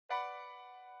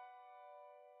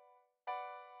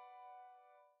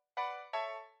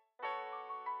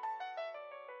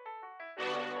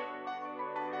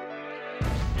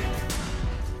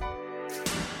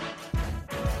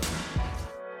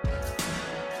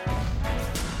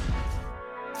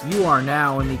You are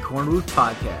now in the Korner Booth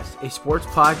Podcast, a sports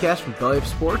podcast from Belly Up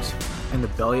Sports and the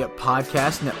Belly Up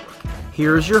Podcast Network.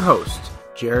 Here is your host,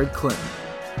 Jared Clinton.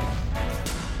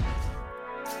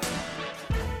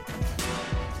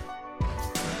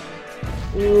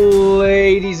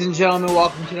 Ladies and gentlemen,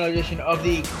 welcome to another edition of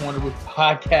the Korner Booth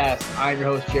Podcast. I'm your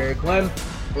host, Jared Clinton,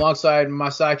 alongside my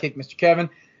sidekick, Mr. Kevin.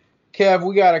 Kev,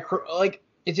 we got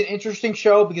it's an interesting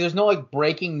show because there's no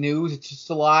breaking news. It's just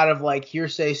a lot of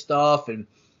hearsay stuff, and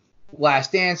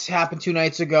Last Dance happened 2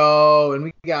 nights ago, and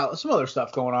we got some other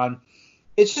stuff going on.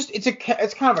 It's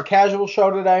kind of a casual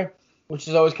show today, which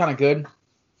is always kind of good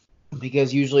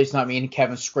because usually it's not me and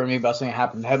Kevin screaming about something that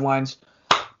happened in headlines.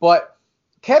 But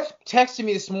Kev texted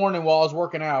me this morning while I was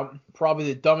working out, probably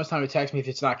the dumbest time to text me if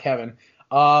it's not Kevin.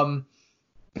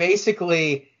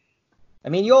 Basically, I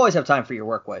mean, you always have time for your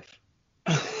work wife.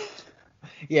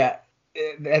 Yeah,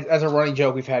 as a running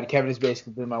joke we've had, Kevin has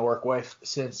basically been my work wife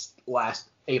since last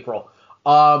April.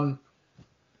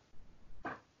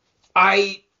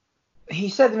 He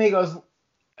said to me, he goes,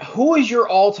 who's your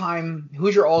all-time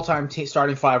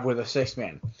starting five with a sixth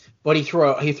man? But he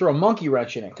threw a monkey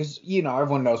wrench in it because,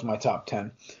 everyone knows my top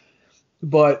 10.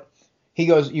 But he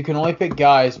goes, you can only pick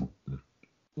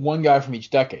one guy from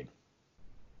each decade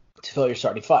to fill your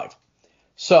starting five.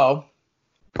 So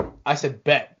I said,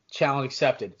 bet. Challenge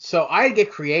accepted. So I'd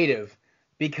get creative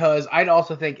because I'd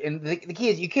also think, and the key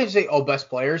is you can't say, best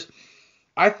players.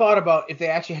 I thought about if they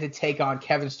actually had to take on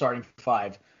Kevin's starting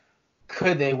five,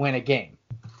 could they win a game?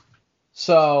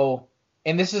 So,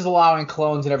 and this is allowing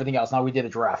clones and everything else. Now we did a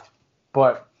draft,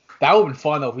 but that would have been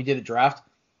fun though if we did a draft.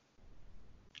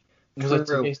 It was like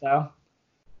 2K style.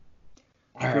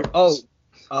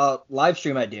 Live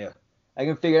stream idea. I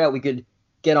can figure out we could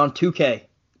get on 2K.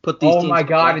 Put these teams my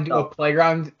God, and do a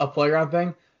playground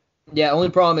thing? Yeah, only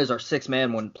problem is our sixth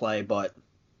man wouldn't play, but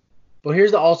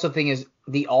here's the also thing is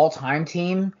the all-time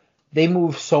team, they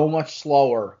move so much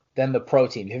slower than the pro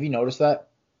team. Have you noticed that?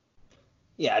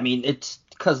 Yeah, I mean, it's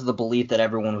because of the belief that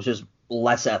everyone was just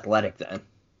less athletic then.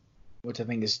 Which I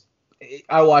think is –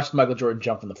 I watched Michael Jordan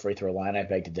jump from the free throw line. I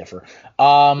beg to differ.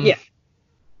 Yeah.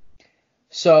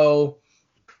 So,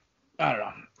 I don't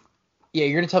know. Yeah,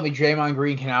 you're going to tell me Draymond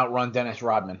Green can outrun Dennis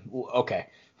Rodman. Okay.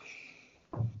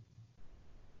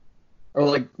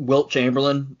 Or Wilt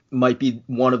Chamberlain might be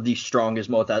one of the strongest,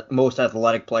 most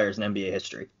athletic players in NBA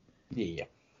history. Yeah.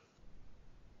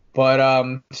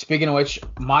 But speaking of which,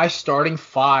 my starting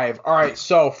five. All right,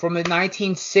 so from the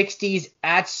 1960s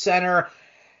at center,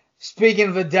 speaking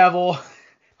of the devil,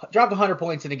 dropped 100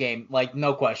 points in the game,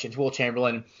 no questions, Wilt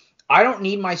Chamberlain. I don't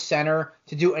need my center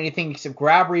to do anything except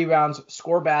grab rebounds,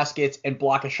 score baskets, and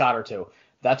block a shot or two.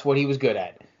 That's what he was good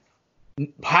at.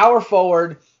 Power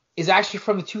forward is actually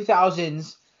from the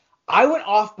 2000s. I went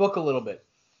off book a little bit.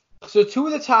 So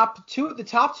the top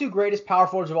two greatest power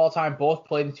forwards of all time both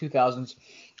played in the 2000s.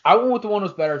 I went with the one who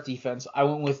was better at defense. I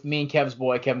went with me and Kev's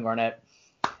boy, Kevin Garnett,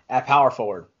 at power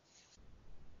forward.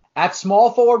 At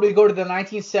small forward, we go to the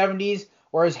 1970s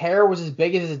where his hair was as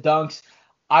big as his dunks.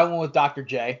 I went with Dr.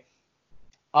 J.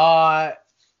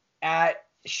 At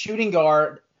shooting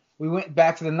guard, we went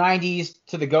back to the 90s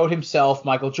to the GOAT himself,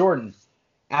 Michael Jordan.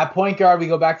 At point guard, we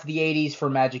go back to the 80s for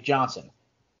Magic Johnson.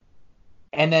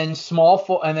 And then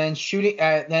shooting,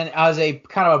 then as a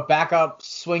kind of a backup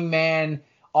swingman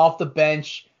off the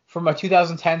bench from a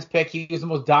 2010s pick, he was the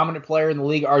most dominant player in the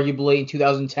league, arguably in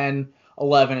 2010,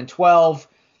 11, and 12.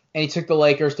 And he took the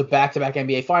Lakers to back-to-back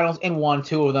NBA Finals and won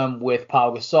 2 of them with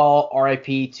Pau Gasol.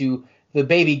 RIP to the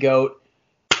baby GOAT,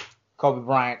 Kobe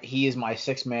Bryant. He is my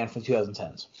sixth man from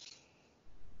 2010s.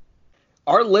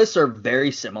 Our lists are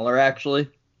very similar, actually.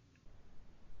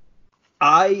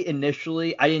 I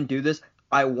didn't do this.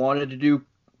 I wanted to do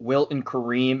Wilt and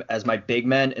Kareem as my big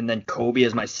men and then Kobe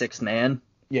as my sixth man.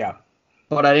 Yeah.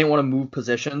 But I didn't want to move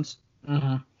positions.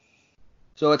 Mm-hmm.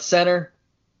 So at center,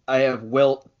 I have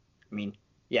Wilt.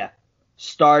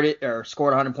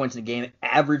 Scored 100 points in a game,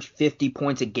 averaged 50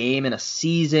 points a game in a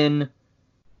season.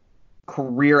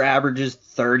 Career averages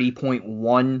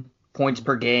 30.1 points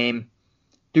per game.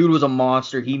 Dude was a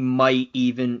monster. He might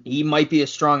be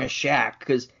as strong as Shaq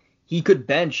because he could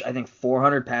bench, I think,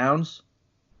 400 pounds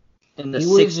in the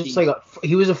 60s.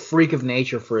 He was a freak of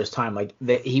nature for his time.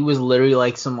 He was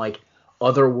literally some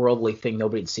otherworldly thing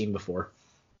nobody had seen before.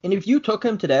 And if you took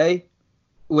him today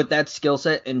with that skill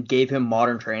set and gave him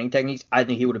modern training techniques, I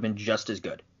think he would have been just as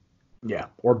good. Yeah,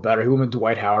 or better. He would have been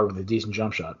Dwight Howard with a decent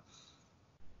jump shot.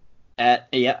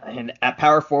 And at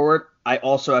power forward, I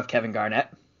also have Kevin Garnett.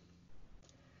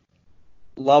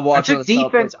 Love I watching took the Celtics.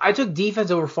 defense. I took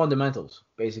defense over fundamentals,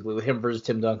 basically, with him versus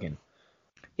Tim Duncan.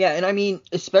 Yeah, and I mean,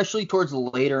 especially towards the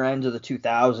later end of the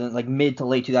 2000s, like mid to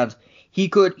late 2000s, he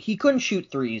couldn't shoot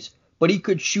threes, but he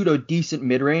could shoot a decent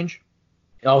mid range.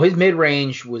 Oh, his mid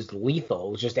range was lethal.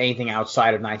 It was just anything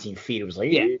outside of 19 feet. It was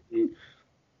like, Yeah. Yeah,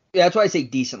 that's why I say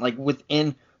decent. Like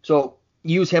within, so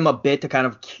use him a bit to kind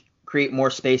of create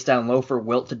more space down low for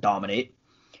Wilt to dominate.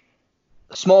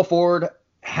 Small forward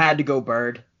had to go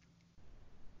Bird.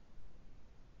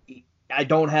 I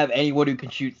don't have anyone who can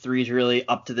shoot threes really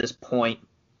up to this point.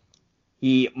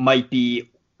 He might be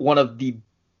one of the,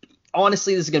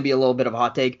 honestly, this is going to be a little bit of a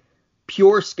hot take.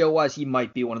 Pure skill wise, he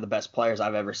might be one of the best players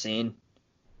I've ever seen.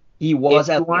 He was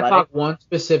if you want to athletic. talk one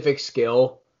specific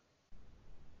skill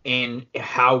and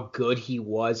how good he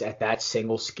was at that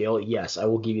single skill, yes, I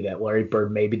will give you that. Larry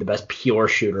Bird may be the best pure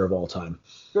shooter of all time.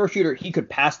 Pure shooter. He could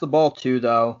pass the ball too,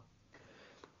 though.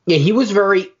 Yeah, he was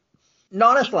very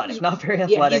not athletic, not very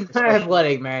athletic. Yeah, he's not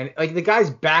athletic, man. Like the guy's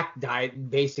back died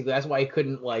basically. That's why he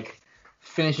couldn't like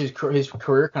finish his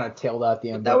career. Kind of tailed out at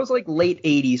the end. That was like late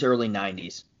 80s, early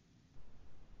 90s.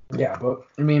 Yeah, but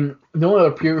I mean, the only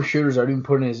other pure shooters I'd even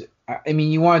put in is, I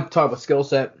mean, you want to talk about skill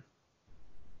set.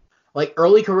 Like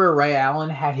early career, Ray Allen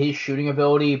had his shooting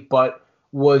ability, but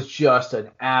was just an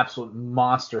absolute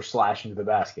monster slashing to the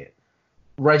basket.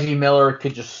 Reggie Miller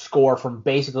could just score from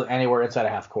basically anywhere inside a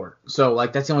half court. So,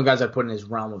 like, that's the only guys I put in his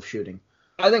realm of shooting.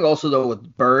 I think also, though,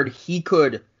 with Bird, you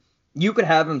could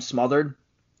have him smothered,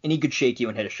 and he could shake you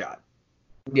and hit a shot.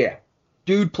 Yeah.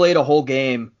 Dude played a whole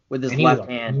game with his left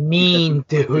hand. Mean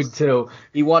dude, too.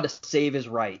 He wanted to save his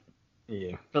right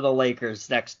Yeah. for the Lakers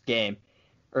next game,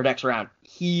 or next round.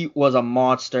 He was a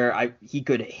monster. He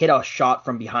could hit a shot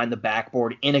from behind the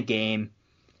backboard in a game.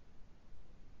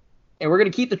 And we're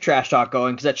going to keep the trash talk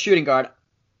going because at shooting guard,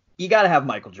 you got to have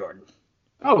Michael Jordan.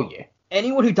 Oh, yeah.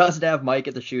 Anyone who doesn't have Mike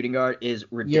at the shooting guard is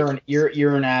ridiculous.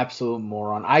 You're an absolute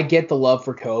moron. I get the love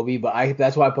for Kobe, but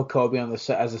that's why I put Kobe on as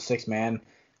a sixth man,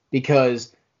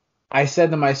 because I said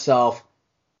to myself,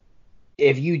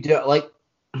 if you do, like,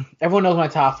 everyone knows my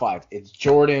top five. It's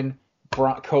Jordan,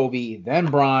 Kobe, then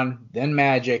Bron, then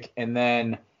Magic, and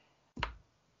then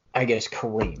I guess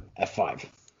Kareem at 5.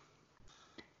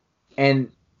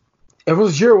 And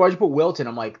everyone's sure, why'd you put Wilt in?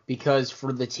 I'm like, because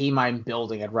for the team I'm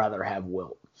building, I'd rather have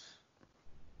Wilt.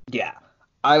 Yeah.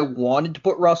 I wanted to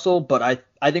put Russell, but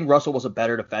I think Russell was a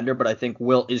better defender, but I think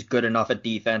Wilt is good enough at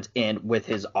defense and with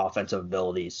his offensive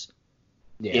abilities.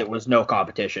 Yeah. It was no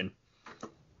competition.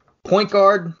 Point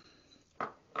guard,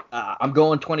 I'm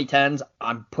going 2010s.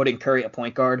 I'm putting Curry at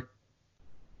point guard.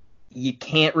 You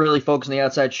can't really focus on the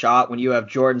outside shot when you have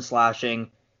Jordan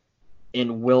slashing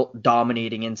and Wilt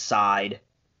dominating inside.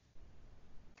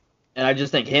 And I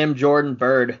just think him, Jordan,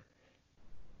 Bird,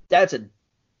 that's a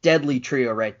deadly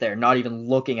trio right there, not even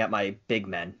looking at my big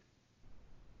men.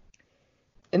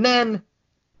 And then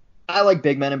I like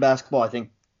big men in basketball. I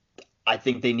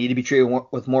think they need to be treated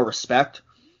with more respect.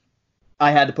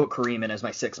 I had to put Kareem in as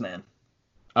my sixth man.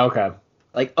 Okay.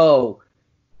 Like, oh,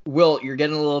 Wilt, you're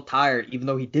getting a little tired, even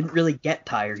though he didn't really get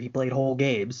tired. He played whole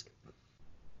games.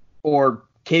 Or,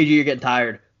 KG, you're getting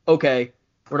tired. Okay,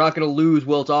 we're not going to lose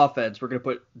Wilt's offense. We're going to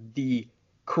put the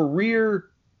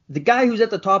guy who's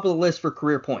at the top of the list for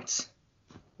career points.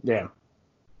 Yeah.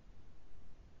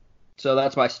 So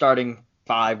that's my starting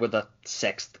 5 with a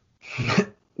 6th.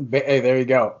 Hey, there you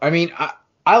go. I mean,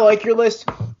 I like your list.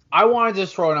 I want to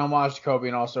just throw an homage to Kobe,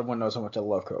 and also everyone knows how much I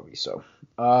love Kobe. So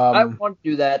I want to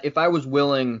do that. If I was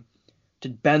willing to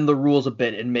bend the rules a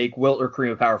bit and make Wilt or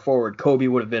Kareem a power forward, Kobe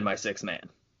would have been my 6th man.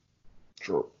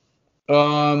 True.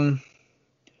 All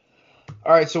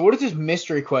right, so what is this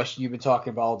mystery question you've been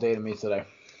talking about all day to me today?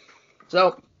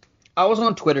 So, I was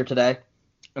on Twitter today,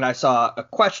 and I saw a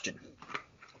question.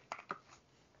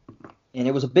 And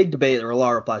it was a big debate. There were a lot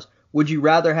of replies. Would you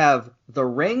rather have the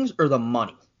rings or the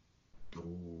money?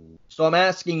 So I'm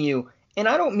asking you, and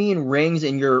I don't mean rings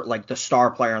and you're like the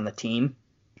star player on the team.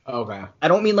 Okay. I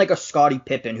don't mean like a Scottie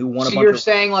Pippen who won a bunch of... So you're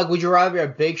saying, like, would you rather be a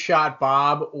big shot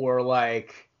Bob or,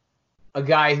 like, a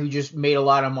guy who just made a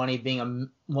lot of money being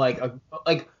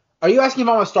are you asking if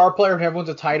I'm a star player and everyone's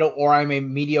a title, or I'm a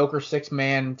mediocre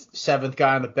 6-man, 7th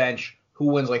guy on the bench who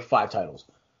wins, like, 5 titles?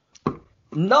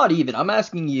 Not even. I'm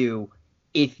asking you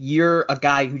if you're a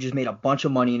guy who just made a bunch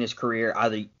of money in his career,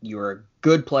 either you were a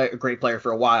good player, a great player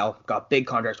for a while, got big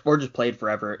contracts, or just played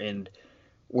forever and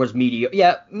was mediocre.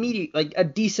 Yeah, like a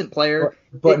decent player.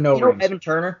 But no rings. Evan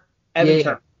Turner?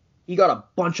 Turner. He got a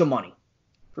bunch of money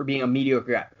for being a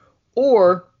mediocre guy.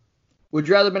 Or would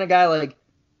you rather have been a guy like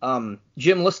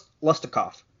Jim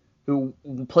Lustikoff, who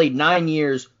played 9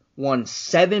 years, won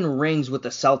 7 rings with the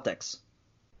Celtics,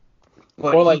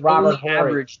 but Or like he Robert only Horry.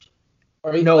 averaged.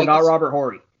 Or No, like not Robert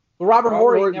Horry. Robert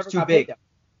Horry Horry never was too got big. picked up.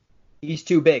 He's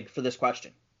too big for this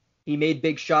question. He made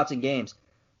big shots in games.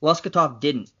 Luskatov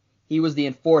didn't. He was the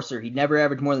enforcer. He never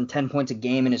averaged more than 10 points a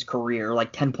game in his career.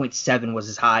 Like 10.7 was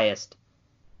his highest.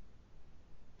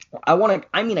 I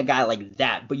mean a guy like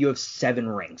that, but you have 7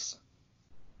 rings.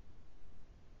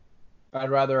 I'd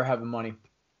rather have the money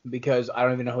because I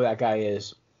don't even know who that guy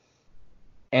is.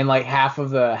 And like half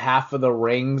of the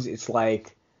rings, it's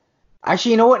like,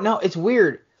 actually, you know what? No, it's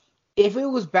weird. If it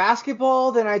was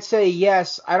basketball, then I'd say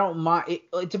yes. I don't mind.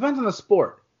 It depends on the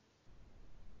sport.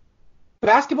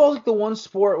 Basketball is like the one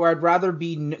sport where I'd rather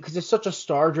be, because it's such a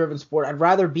star-driven sport. I'd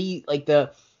rather be like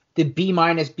the B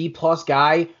minus, B plus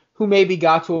guy who maybe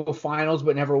got to a finals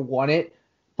but never won it,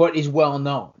 but is well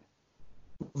known,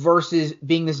 versus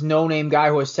being this no-name guy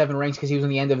who has 7 rings because he was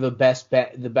on the end of the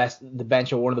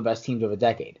bench of one of the best teams of a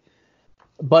decade.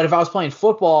 But if I was playing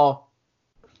football,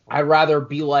 I'd rather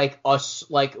be like us,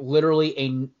 like literally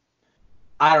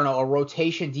a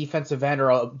rotation defensive end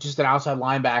or just an outside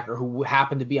linebacker who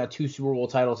happened to be on 2 Super Bowl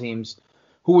title teams,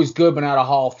 who was good but not a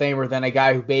Hall of Famer, than a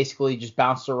guy who basically just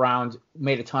bounced around,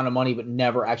 made a ton of money, but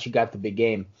never actually got the big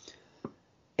game.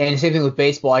 And the same thing with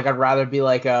baseball. Like I'd rather be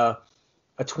like a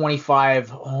 25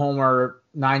 homer,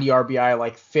 90 RBI,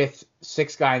 like 5th,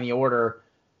 6th guy in the order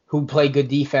who played good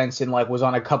defense and like was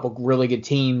on a couple really good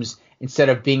teams instead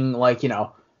of being like,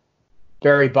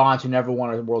 Barry Bonds who never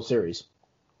won a World Series.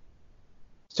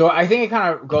 So I think it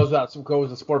kind of goes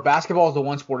with sport. Basketball is the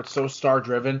one sport that's so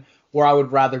star-driven where I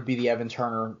would rather be the Evan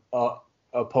Turner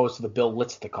opposed to the Bill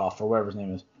Litzikoff or whatever his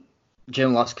name is.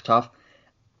 Jim Luskatov.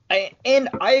 I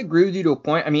agree with you to a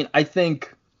point. I mean, I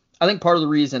think part of the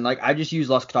reason, like, I just use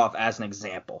Luskatov as an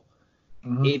example.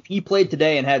 Mm-hmm. If he played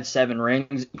today and had 7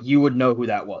 rings, you would know who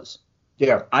that was.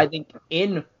 Yeah. I think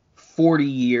in 40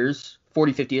 years,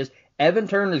 50 years, Evan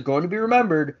Turner is going to be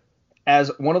remembered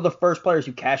as one of the first players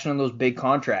who cashed in on those big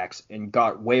contracts and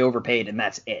got way overpaid, and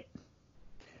that's it.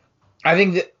 I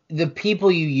think that the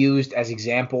people you used as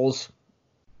examples,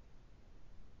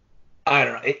 I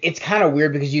don't know. It's kind of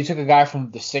weird because you took a guy from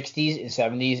the 60s and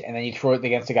 70s, and then you throw it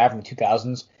against a guy from the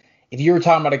 2000s. If you were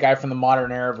talking about a guy from the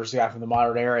modern era versus a guy from the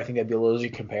modern era, I think that'd be a little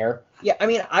easy to compare. Yeah, I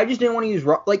mean, I just didn't want to use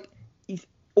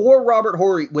or Robert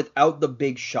Horry without the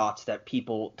big shots that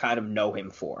people kind of know him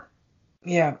for.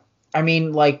 Yeah, I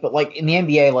mean, but in the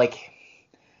NBA,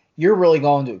 you're really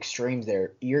going to extremes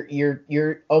there.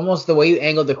 You're almost, the way you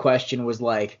angled the question was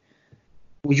like,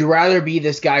 would you rather be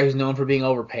this guy who's known for being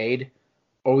overpaid,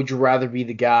 or would you rather be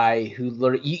the guy who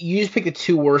literally you just pick the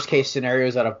 2 worst case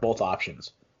scenarios out of both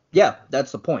options? Yeah,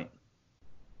 that's the point.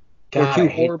 God, they're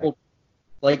 2 horrible.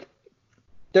 Like,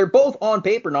 they're both on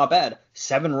paper not bad.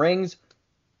 7 rings,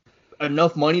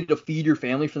 enough money to feed your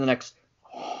family for the next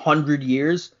 100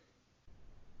 years.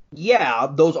 Yeah,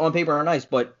 those on paper are nice,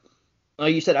 but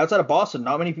like you said, outside of Boston,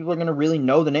 not many people are going to really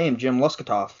know the name Jim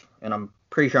Luskatov, and I'm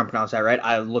pretty sure I'm pronouncing that right.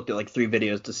 I looked at 3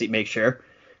 videos to make sure.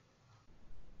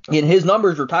 And his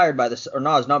number is retired by the, or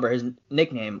not his number, his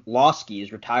nickname, Losky,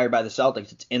 is retired by the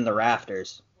Celtics. It's in the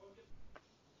rafters.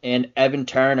 And Evan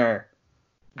Turner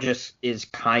just is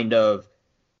kind of,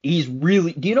 he's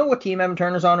really, do you know what team Evan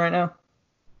Turner's on right now?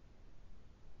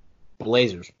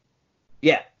 Blazers.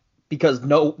 Yeah. Because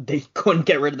they couldn't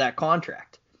get rid of that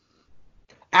contract.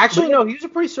 Actually, no, he was a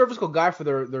pretty serviceable guy for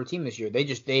their team this year.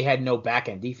 They had no back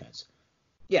end defense.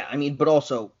 Yeah, I mean, but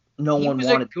also no one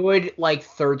wanted.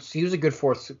 He was a good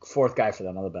fourth guy for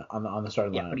them on the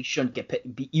starting lineup. Yeah, but he shouldn't get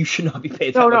paid. You should not be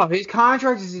paid. No, his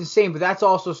contract is insane, but that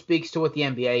also speaks to what the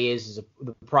NBA is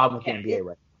the problem with the NBA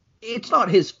right now. It's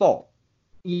not his fault.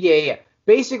 Yeah.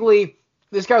 Basically,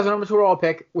 this guy was a number 2 overall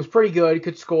pick, was pretty good,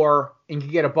 could score, and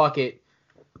could get a bucket.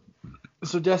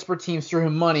 So desperate teams threw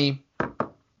him money, and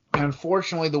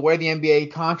unfortunately, the way the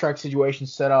NBA contract situation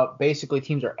is set up, basically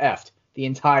teams are effed the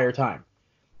entire time.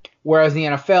 Whereas in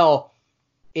the NFL,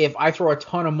 if I throw a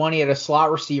ton of money at a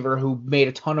slot receiver who made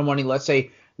a ton of money, let's say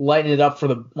lighting it up for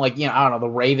the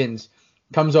Ravens,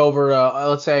 comes over to,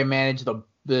 let's say I manage the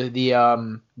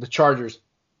Chargers.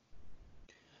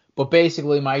 But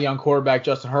basically, my young quarterback,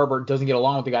 Justin Herbert, doesn't get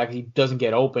along with the guy because he doesn't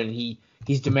get open.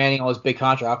 He's demanding all this big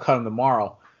contract. I'll cut him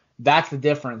tomorrow. That's the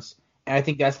difference. And I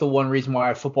think that's the one reason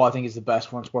why football, I think, is the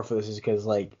best one sport for this, is because,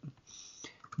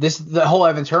 the whole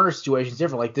Evan Turner situation is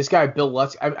different. This guy, Bill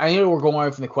Lutz, I know we're going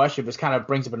away from the question, but this kind of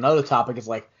brings up another topic. It's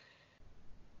I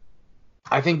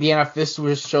think the NFL, this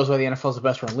just shows why the NFL is the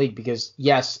best run league, because,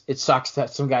 yes, it sucks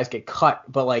that some guys get cut,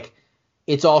 but,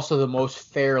 it's also the most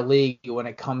fair league when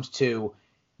it comes to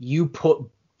you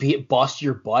bust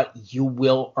your butt, you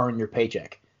will earn your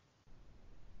paycheck.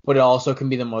 but it also can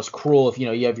be the most cruel if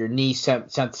you have your knee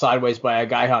sent sideways by a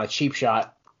guy on a cheap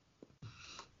shot.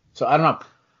 So I don't know.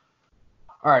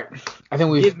 All right, I think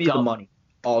we've Give me the money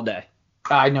all day.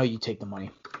 I know you take the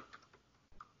money.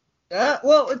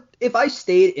 Well, if I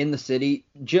stayed in the city,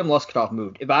 Jim Luskatoff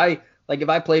moved. If I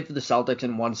played for the Celtics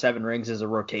and won 7 rings as a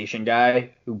rotation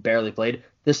guy who barely played,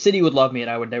 the city would love me and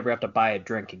I would never have to buy a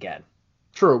drink again.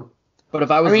 True. But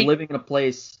if I was living in a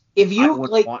place if you I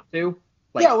wouldn't want to,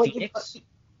 Phoenix,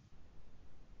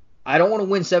 I don't want to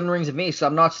win 7 rings of me, so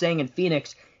I'm not staying in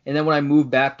Phoenix. And then when I move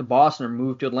back to Boston or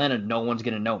move to Atlanta, no one's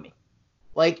gonna know me.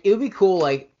 Like, it would be cool,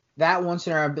 like, that one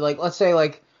scenario would be like, let's say,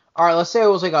 like, all right, let's say it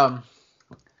was like,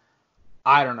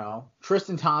 I don't know,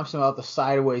 Tristan Thompson without the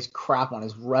sideways crap on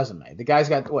his resume. The guy's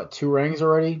got, what, 2 rings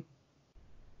already?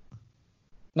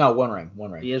 No, 1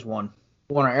 ring. He is 1.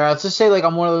 1 ring. All right, let's just say, like,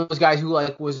 I'm one of those guys who,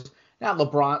 like, was not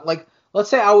LeBron. Like, let's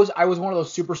say I was one of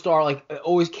those superstar, like,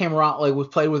 always came around, like, was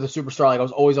played with a superstar, like, I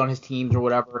was always on his teams or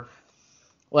whatever.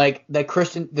 Like, the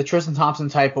Tristan Thompson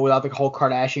type, but without the whole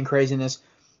Kardashian craziness.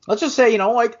 Let's just say, I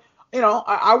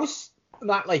was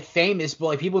not, like, famous, but,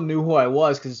 like, people knew who I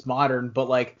was because it's modern. But,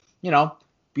 like,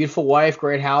 beautiful wife,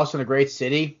 great house, in a great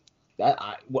city.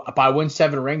 If I win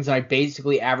 7 rings and I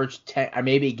basically average 10, I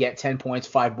maybe get 10 points,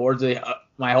 5 boards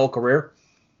my whole career,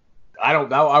 I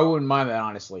wouldn't mind that,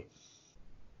 honestly.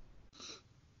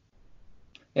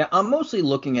 Yeah, I'm mostly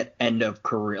looking at end of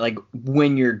career, like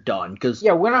when you're done.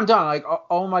 Yeah, when I'm done, like,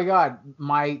 oh my God,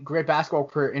 my great basketball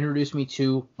career introduced me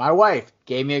to my wife,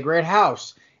 gave me a great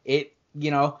house. It,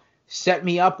 set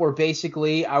me up where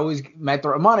basically I was met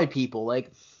the money people.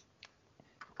 Like,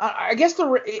 I guess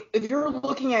if you're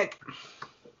looking at,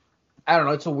 I don't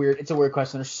know, it's a weird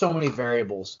question. There's so many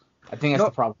variables. I think that's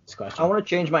the problem with this question. I want to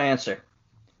change my answer.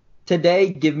 Today,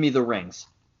 give me the rings.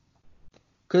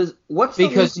 What's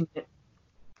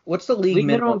the league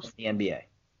minimum in the NBA? I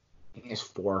think it's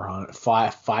 5 or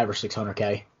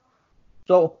 600K.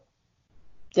 So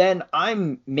then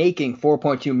I'm making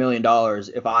 $4.2 million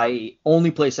if I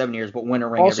only play 7 years but win a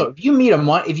ring. Also, if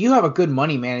you have a good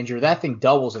money manager, that thing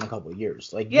doubles in a couple of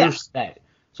years. Like, you're set.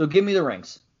 So give me the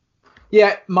rings.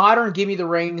 Yeah, modern, give me the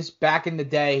rings. Back in the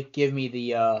day, give me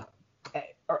the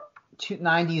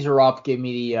 90s or up, give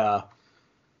me the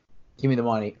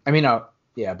money. I mean,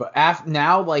 but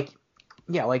now, like,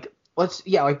 yeah, like, like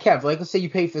Kev, like, let's say you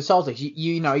pay for the Celtics.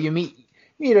 You meet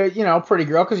a pretty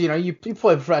girl because, you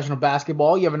play professional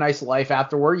basketball. You have a nice life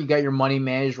afterward. You got your money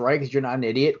managed right because you're not an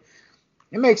idiot.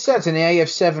 It makes sense. And now you have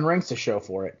 7 rings to show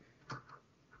for it.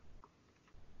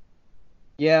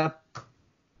 Yeah.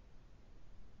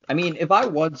 I mean, if I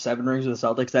won 7 rings with the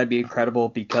Celtics, that'd be incredible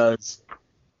because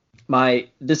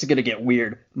this is going to get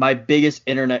weird. My biggest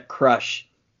internet crush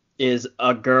is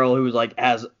a girl who's like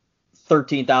has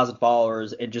 13,000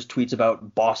 followers and just tweets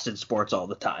about Boston sports all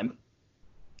the time.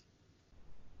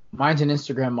 Mine's an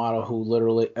Instagram model who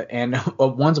literally, and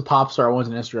one's a pop star, one's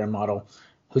an Instagram model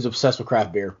who's obsessed with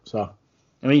craft beer. So,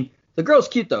 I mean, the girl's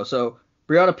cute though. So,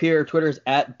 Brianna Pierre, Twitter's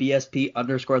at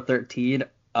BSP_13.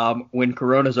 When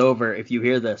Corona's over, if you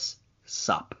hear this,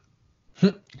 sup.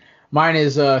 Mine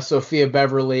is Sophia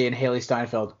Beverly and Haley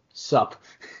Steinfeld. Sup.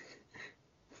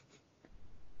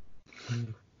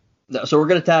 So we're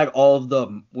gonna tag all of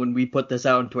them when we put this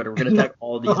out on Twitter. We're gonna tag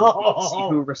all of these and see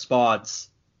who responds.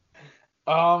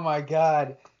 Oh my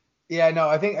God. Yeah, no,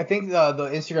 I think the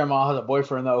Instagram model has a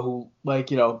boyfriend though who, like,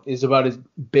 is about as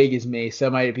big as me, so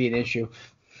that might be an issue.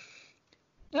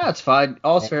 Yeah, it's fine.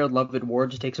 All's fair in love and war.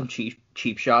 Just take some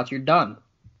cheap shots. You're done.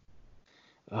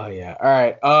 Oh yeah. All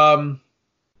right.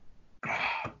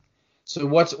 So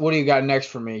what do you got next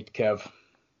for me, Kev?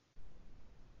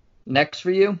 Next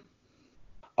for you?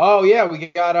 Oh yeah, we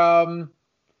got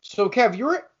So Kev,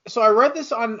 I read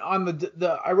this on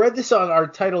I read this on our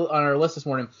title on our list this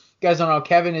morning. You guys don't know,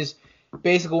 Kevin is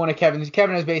basically one of Kevin's.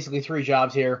 Kevin has basically 3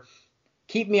 jobs here.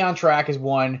 Keep me on track is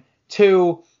 1,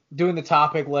 2, doing the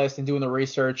topic list and doing the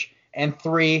research, and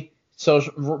 3,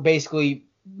 basically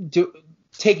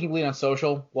taking lead on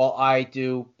social while I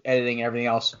do editing and everything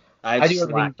else. I do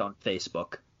slacked on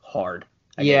Facebook hard.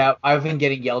 I've been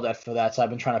getting yelled at for that, so I've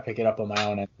been trying to pick it up on my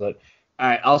own end, but. All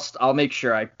right, I'll make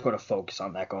sure I put a focus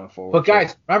on that going forward. But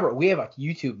guys, remember, we have a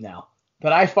YouTube now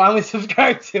that I finally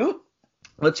subscribed to.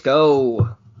 Let's go.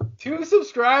 2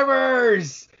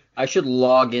 subscribers. I should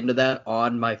log into that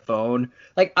on my phone.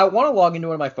 Like, I want to log into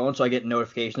it on my phone so I get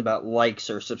notifications about likes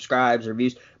or subscribes or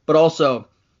views. But also,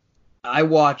 I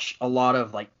watch a lot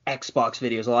of, like, Xbox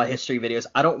videos, a lot of history videos.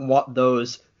 I don't want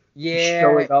those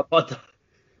showing up on the...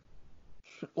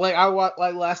 like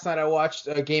last night I watched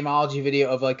a gameology video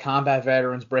of like combat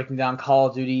veterans breaking down Call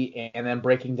of Duty and then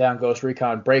breaking down Ghost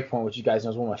Recon Breakpoint, which you guys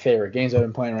know is one of my favorite games I've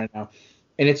been playing right now.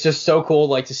 And it's just so cool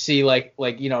like to see like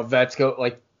vets go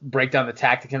like break down the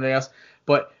tactic and everything else.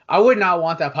 But I would not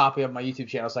want that popping up on my YouTube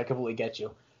channel, so I completely get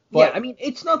you. But yeah, I mean,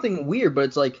 it's nothing weird, but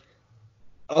it's like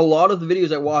a lot of the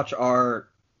videos I watch are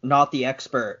not the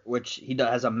expert, which he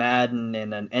has a Madden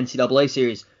and an NCAA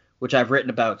series, which I've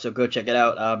written about, so go check it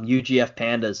out. UGF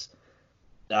Pandas.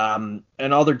 And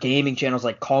other gaming channels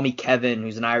like Call Me Kevin,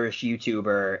 who's an Irish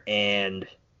YouTuber, and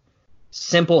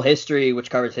Simple History,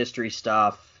 which covers history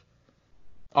stuff.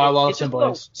 I love Simple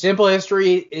History. Simple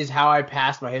History is how I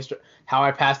passed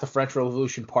the French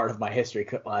Revolution part of my history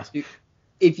class.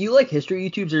 If you like history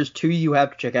YouTubes, there's two you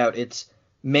have to check out. It's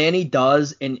Manny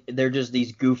Does, and they're just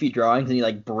these goofy drawings, and he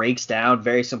like breaks down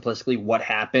very simplistically what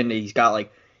happened. He's got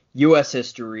like U.S.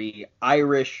 history,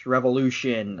 Irish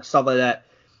Revolution, stuff like that.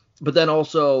 But then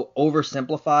also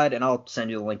oversimplified, and I'll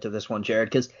send you the link to this one, Jared,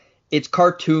 because it's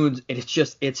cartoons, and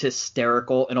it's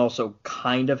hysterical, and also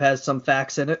kind of has some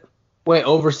facts in it. Wait,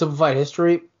 oversimplified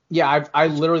history? Yeah, I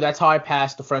literally, that's how I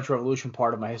passed the French Revolution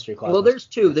part of my history class. Well, there's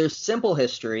two. There's Simple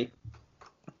History.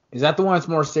 Is that the one that's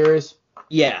more serious?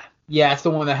 Yeah. Yeah, it's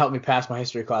the one that helped me pass my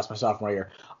history class my sophomore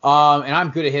year. And I'm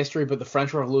good at history, but the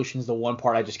French Revolution is the one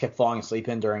part I just kept falling asleep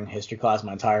in during history class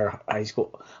my entire high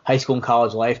school and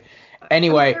college life.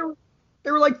 Anyway.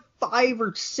 There were like 5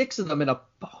 or 6 of them in a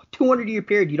 200-year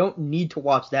period. You don't need to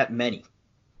watch that many.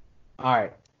 All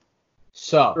right.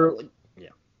 So. Yeah.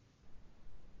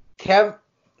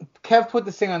 Kev put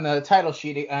this thing on the title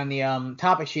sheet, on the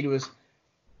topic sheet. It was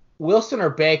Wilson or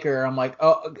Baker. I'm like,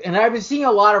 oh, and I've been seeing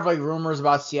a lot of like rumors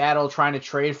about Seattle trying to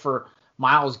trade for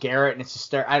Myles Garrett, and it's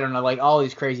just I don't know, like all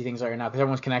these crazy things right now because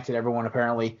everyone's connected. Everyone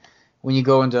apparently when you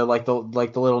go into like the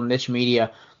little niche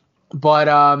media. But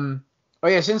oh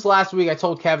yeah, since last week I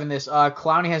told Kevin this.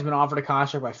 Clowney has been offered a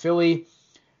contract by Philly.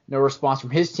 No response from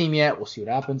his team yet. We'll see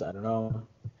what happens. I don't know.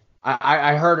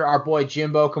 I heard our boy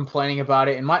Jimbo complaining about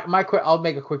it, and I'll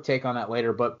make a quick take on that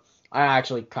later, but I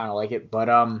actually kind of like it. But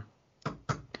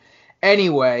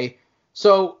anyway,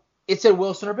 so it said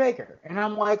Wilson or Baker, and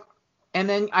I'm like, and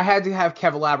then I had to have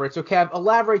Kev elaborate. So Kev,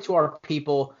 elaborate to our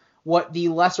people what the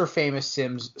lesser famous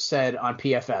Sims said on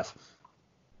PFF.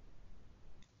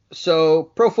 So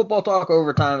Pro Football Talk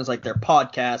Overtime is like their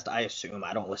podcast. I assume,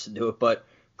 I don't listen to it, but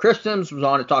Chris Sims was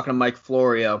on it talking to Mike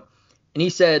Florio, and he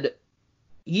said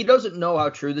he doesn't know how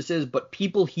true this is, but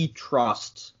people he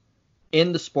trusts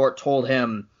in the sport told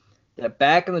him that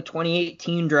back in the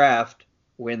 2018 draft,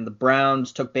 when the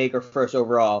Browns took Baker first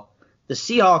overall, the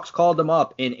Seahawks called him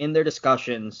up, and in their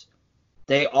discussions,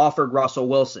 they offered Russell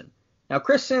Wilson. Now,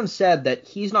 Chris Sims said that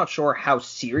he's not sure how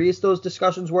serious those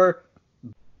discussions were,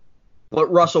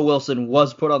 but Russell Wilson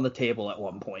was put on the table at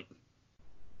one point.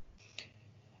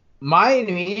 My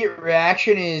immediate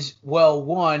reaction is, me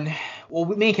and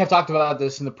Kev talked about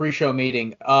this in the pre-show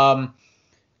meeting. I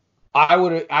know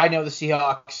the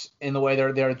Seahawks in the way their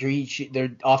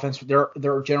offense,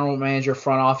 their general manager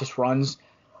front office runs.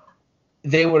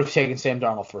 They would have taken Sam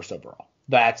Darnold first overall.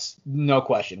 That's no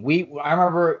question. I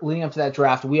remember leading up to that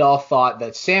draft, we all thought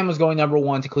that Sam was going number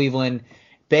 1 to Cleveland,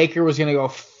 Baker was going to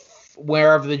go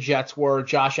wherever the Jets were,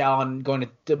 Josh Allen going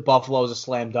to Buffalo is a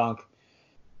slam dunk.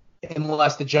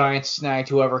 Unless the Giants snagged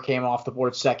whoever came off the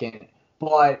board second.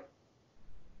 But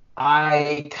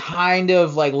I kind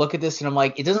of like look at this and I'm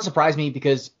like, it doesn't surprise me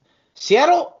because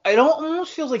Seattle, it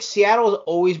almost feels like Seattle has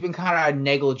always been kind of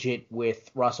negligent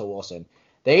with Russell Wilson.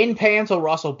 They didn't pay until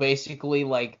Russell basically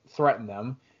like threatened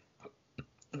them.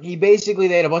 They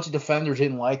had a bunch of defenders who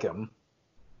didn't like him.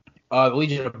 The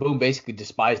Legion of Boom basically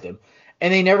despised him.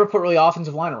 And they never put really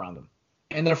offensive line around him.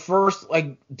 And their first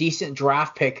like decent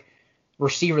draft pick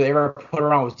receiver they ever put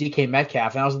around was DK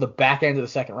Metcalf, and that was at the back end of the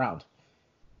second round.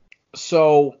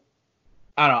 So,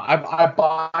 I don't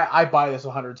know. I buy this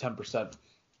 110%.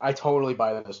 I totally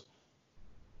buy this.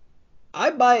 I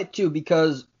buy it too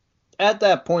because at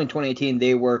that point in 2018,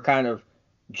 they were kind of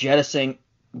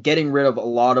getting rid of a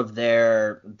lot of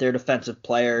their defensive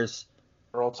players.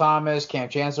 Earl Thomas, Cam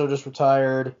Chancellor just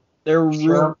retired.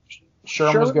 Sherman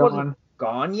was gone.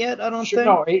 Gone yet? I don't think.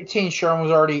 No, 18. Sherman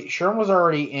was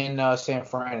already in San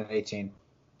Fran at 18.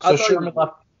 So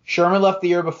Sherman left the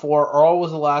year before. Earl was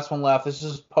the last one left. This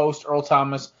is post Earl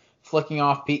Thomas flicking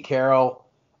off Pete Carroll.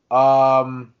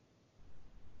 Yeah,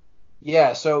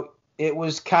 so it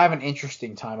was kind of an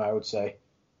interesting time, I would say.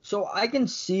 So I can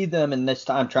see them in this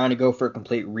time trying to go for a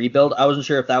complete rebuild. I wasn't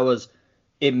sure if that was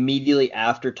immediately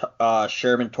after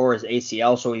Sherman tore his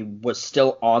ACL, so he was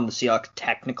still on the Seahawks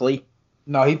technically.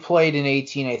 No, he played in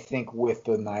 18, I think, with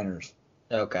the Niners.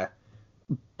 Okay.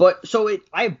 But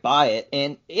I buy it,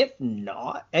 and if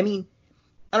not, I mean,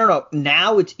 I don't know.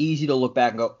 Now it's easy to look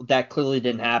back and go, that clearly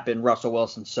didn't happen. Russell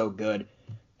Wilson's so good.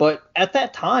 But at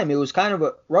that time, it was kind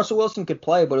of Russell Wilson could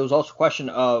play, but it was also a question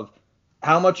of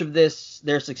how much of their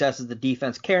success is the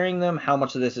defense carrying them, how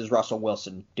much of this is Russell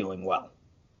Wilson doing well.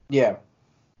 Yeah.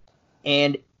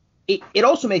 And it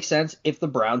also makes sense if the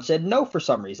Browns said no for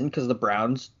some reason, because the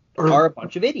Browns are a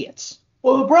bunch of idiots.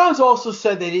 Well, the Browns also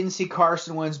said they didn't see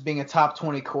Carson Wentz being a top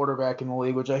 20 quarterback in the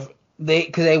league, because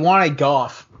they wanted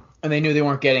Goff, and they knew they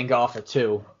weren't getting Goff at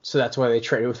 2, so that's why they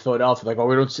traded with Philadelphia. Like, oh,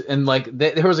 we don't, and like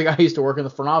there was a guy who used to work in the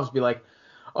front office, be like,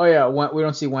 oh yeah, we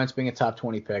don't see Wentz being a top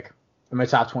 20 pick, I mean, a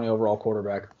top 20 overall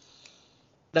quarterback.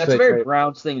 That's a very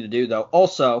Browns thing to do, though.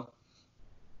 Also,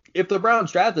 if the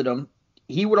Browns drafted him,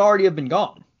 he would already have been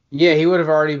gone. Yeah, he would have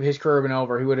already, his career been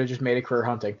over. He would have just made a career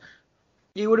hunting.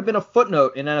 He would have been a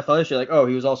footnote in NFL history, like, oh,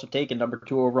 he was also taken number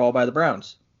 2 overall by the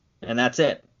Browns. And that's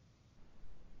it.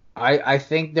 I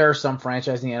think there are some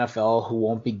franchises in the NFL who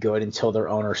won't be good until their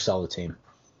owners sell the team.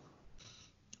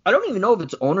 I don't even know if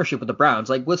it's ownership with the Browns.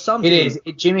 Like, with some teams,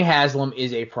 Jimmy Haslam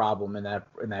is a problem in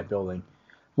that building.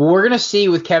 Well, we're going to see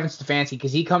with Kevin Stefanski,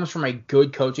 because he comes from a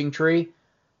good coaching tree.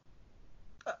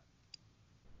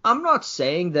 I'm not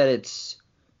saying that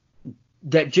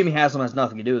Jimmy Haslam has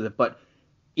nothing to do with it, but,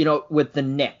 you know, with the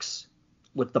Knicks,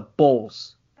 with the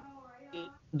Bulls,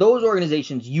 those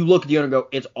organizations, you look at the owner and go,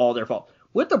 it's all their fault.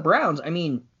 With the Browns, I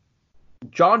mean,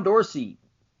 John Dorsey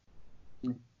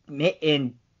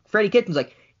and Freddie Kitchens,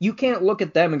 like, you can't look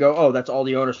at them and go, oh, that's all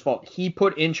the owner's fault. He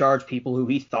put in charge people who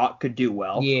he thought could do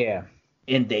well. Yeah.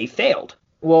 And they failed.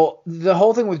 Well, the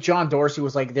whole thing with John Dorsey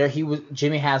was like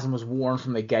Jimmy Haslam was warned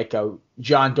from the get-go.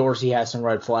 John Dorsey has some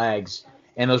red flags,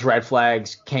 and those red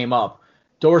flags came up.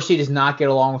 Dorsey does not get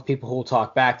along with people who will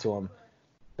talk back to him.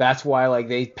 That's why, like,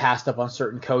 they passed up on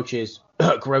certain coaches,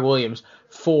 Greg Williams,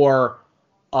 for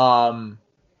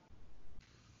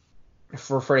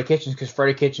Freddie Kitchens, because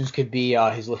Freddie Kitchens could be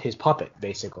his puppet,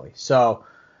 basically. So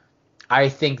I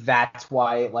think that's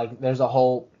why, like, that's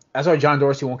why John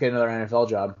Dorsey won't get another NFL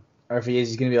job. Or if he is,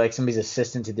 he's going to be like somebody's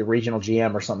assistant to the regional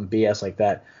GM or something BS like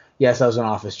that. Yes, that was an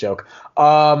office joke.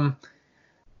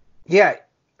 Yeah,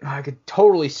 I could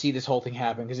totally see this whole thing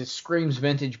happen because it screams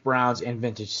vintage Browns and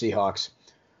vintage Seahawks.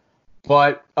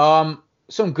 But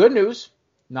some good news.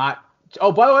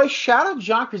 Oh, by the way, shout out to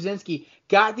John Krasinski.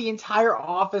 Got the entire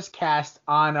Office cast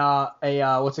on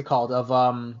what's it called?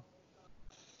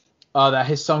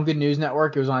 His Some Good News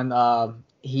Network. It was on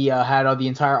he had the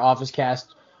entire Office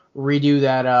cast redo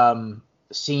that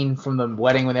scene from the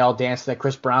wedding when they all danced that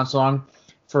Chris Brown song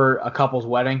for a couple's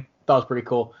wedding. That was pretty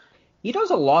cool. He does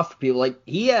a lot for people. Like,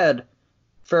 he had,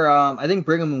 for I think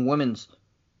Brigham and Women's,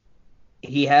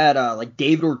 he had like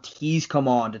David Ortiz come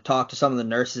on to talk to some of the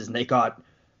nurses, and they got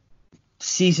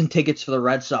season tickets for the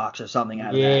Red Sox or something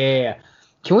out of that. Yeah.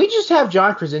 Can we just have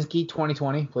John Krasinski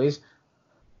 2020, please?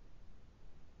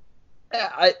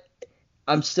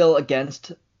 I'm still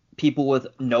against people with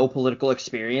no political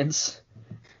experience.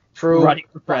 True. Running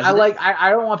for president. I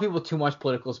don't want people with too much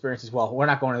political experience as well. We're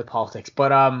not going into politics,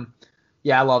 but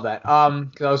yeah, I love that.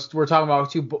 Because we're talking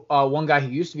about one guy who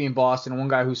used to be in Boston and one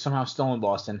guy who's somehow still in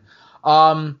Boston.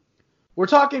 We're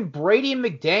talking Brady and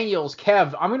McDaniels.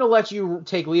 Kev, I'm gonna let you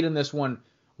take lead in this one.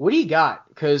 What do you got?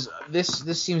 Because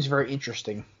this seems very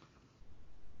interesting.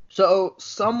 So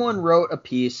someone wrote a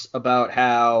piece about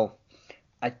how,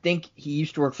 I think he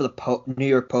used to work for the New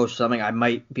York Post or something. I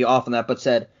might be off on that, but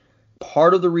said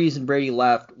part of the reason Brady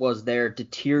left was their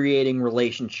deteriorating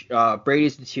relationship.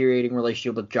 Brady's deteriorating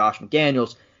relationship with Josh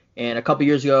McDaniels. And a couple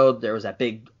years ago, there was that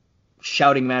big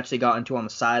shouting match they got into on the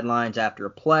sidelines after a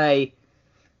play,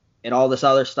 and all this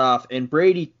other stuff. And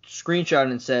Brady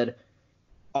screenshotted and said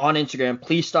on Instagram,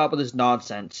 "Please stop with this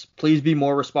nonsense. Please be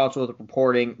more responsible with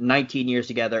reporting. 19 years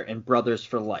together and brothers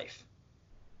for life."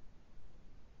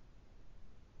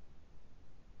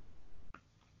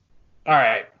 All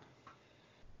right.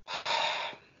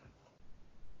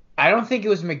 I don't think it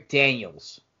was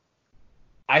McDaniels.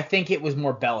 I think it was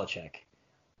more Belichick.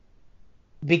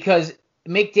 Because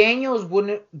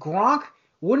Gronk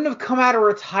wouldn't have come out of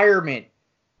retirement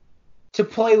to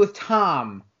play with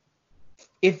Tom.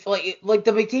 If like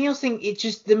the McDaniels thing,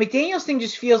 the McDaniels thing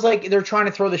just feels like they're trying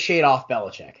to throw the shade off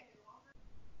Belichick.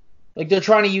 Like they're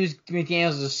trying to use McDaniels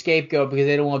as a scapegoat because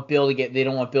they don't want Bill to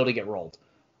get rolled.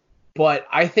 But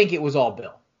I think it was all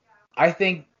Bill. I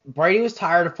think Brady was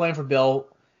tired of playing for Bill,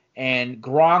 and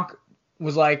Gronk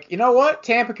was like, you know what?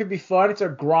 Tampa could be fun. It's a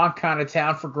Gronk kind of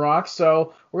town for Gronk,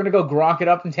 so we're going to go Gronk it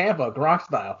up in Tampa, Gronk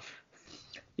style.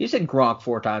 You said Gronk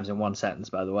 4 times in one sentence,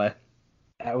 by the way.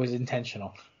 That was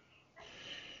intentional.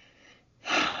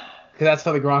 Because that's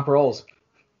how the Gronk rolls.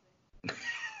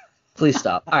 Please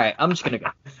stop. All right, I'm just going to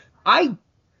go.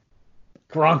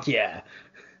 Gronk, yeah.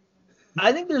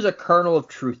 I think there's a kernel of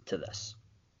truth to this.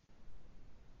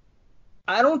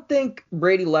 I don't think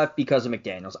Brady left because of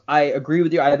McDaniels. I agree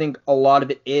with you. I think a lot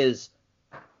of it is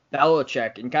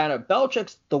Belichick, and kind of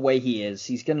Belichick's the way he is.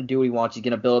 He's going to do what he wants. He's going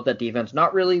to build up that defense,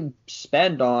 not really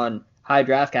spend on high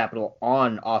draft capital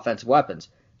on offensive weapons.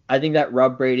 I think that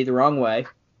rubbed Brady the wrong way.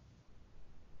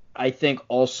 I think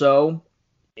also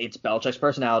it's Belichick's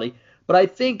personality, but I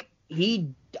think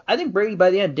Brady by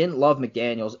the end didn't love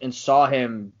McDaniels and saw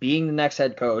him being the next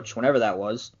head coach, whenever that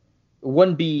was. It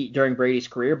wouldn't be during Brady's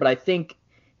career, but I think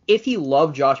if he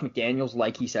loved Josh McDaniels,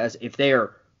 like he says, if they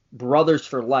are brothers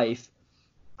for life,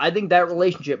 I think that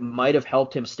relationship might have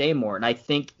helped him stay more. And I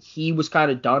think he was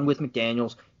kind of done with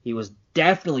McDaniels. He was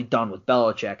definitely done with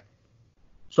Belichick.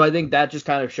 So I think that just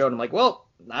kind of showed him like, well,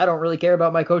 I don't really care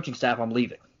about my coaching staff. I'm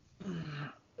leaving.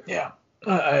 Yeah,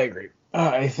 I agree.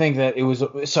 I think that it was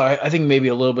 – so I think maybe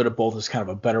a little bit of both is kind of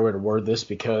a better way to word this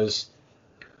because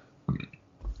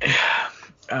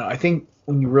I think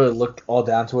when you really look all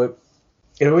down to it,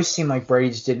 it always seemed like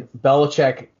Brady just didn't –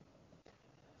 Belichick –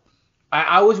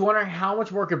 I was wondering how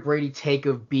much more could Brady take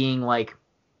of being like,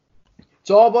 it's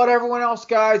all about everyone else,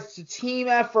 guys. It's a team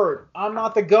effort. I'm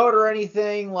not the GOAT or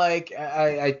anything. Like,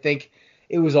 I think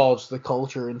it was all just the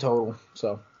culture in total.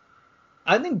 So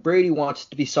I think Brady wants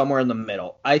to be somewhere in the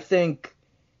middle. I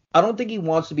don't think he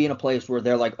wants to be in a place where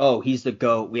they're like, oh, he's the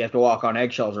GOAT. We have to walk on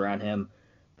eggshells around him.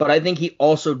 But I think he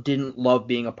also didn't love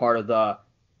being a part of the,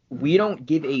 we don't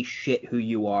give a shit who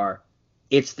you are.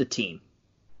 It's the team.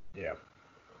 Yeah.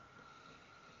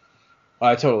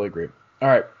 I totally agree. All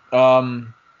right.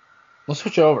 Let's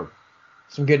switch over.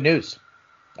 Some good news.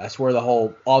 That's where the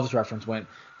whole Office reference went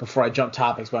before I jumped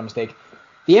topics by mistake.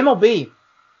 The MLB,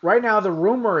 right now the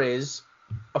rumor is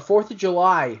a 4th of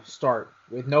July start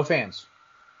with no fans,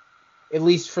 at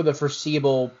least for the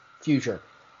foreseeable future.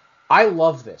 I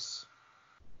love this.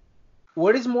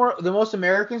 What is the most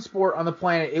American sport on the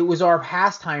planet? It was our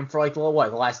pastime for the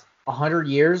last 100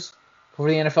 years before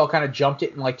the NFL kind of jumped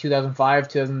it in like 2005,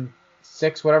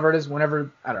 2006, whatever it is,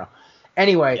 whenever, I don't know.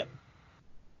 Anyway, Yep.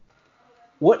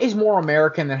 What is more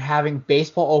American than having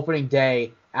baseball opening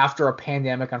day after a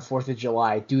pandemic on 4th of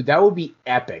July? Dude, that would be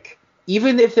epic.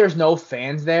 Even if there's no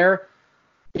fans there,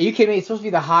 are you kidding me? It's supposed to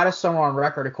be the hottest summer on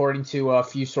record according to a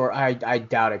few sources. I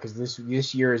doubt it because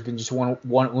this year has been just one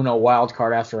Uno wild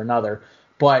card after another.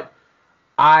 But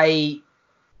I'm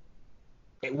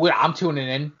tuning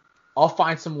in. I'll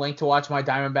find some link to watch my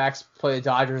Diamondbacks play the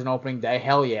Dodgers on opening day.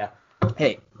 Hell yeah.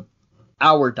 Hey,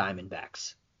 our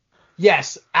Diamondbacks.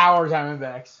 Yes, our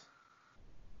Diamondbacks.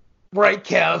 Right,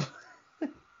 Kev.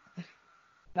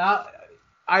 Now,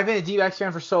 I've been a D-backs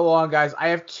fan for so long, guys. I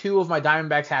have 2 of my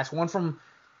Diamondbacks hats. One from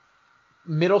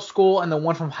middle school and the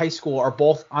one from high school are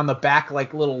both on the back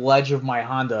little ledge of my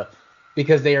Honda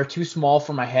because they are too small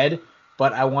for my head,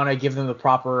 but I want to give them the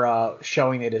proper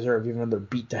showing they deserve, even though they're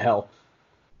beat to hell.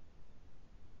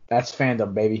 That's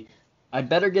fandom, baby. I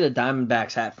better get a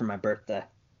Diamondbacks hat for my birthday.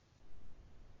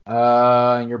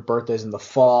 And your birthday's in the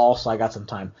fall, so I got some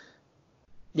time.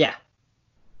 Yeah.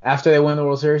 After they win the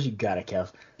World Series, you got it,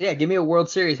 Kev. Yeah, give me a World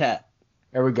Series hat.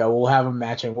 There we go. We'll have them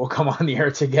matching. We'll come on the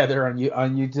air together on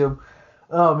YouTube.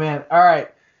 Oh, man. All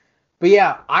right. But,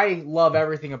 yeah, I love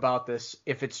everything about this,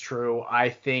 if it's true. I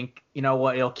think, you know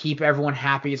what, it'll keep everyone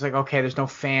happy. It's like, okay, there's no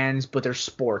fans, but there's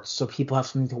sports, so people have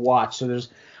something to watch. So this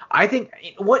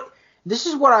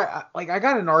is what I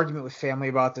got in an argument with family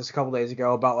about this a couple days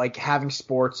ago about having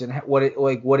sports and what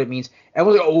it means.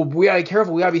 Everyone's like, oh, we gotta be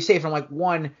careful, we gotta be safe. And I'm like,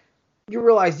 one, you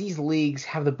realize these leagues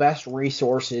have the best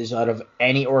resources out of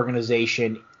any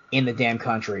organization in the damn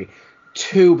country.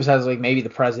 2, besides maybe the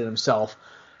president himself.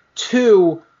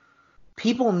 2,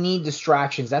 people need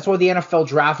distractions. That's why the NFL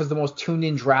draft is the most tuned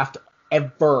in draft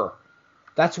ever.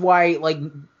 That's why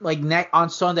on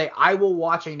Sunday I will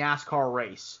watch a NASCAR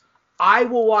race. I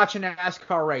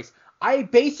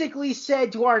basically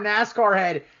said to our NASCAR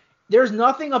head, there's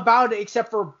nothing about it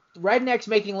except for rednecks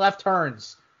making left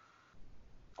turns.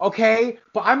 Okay?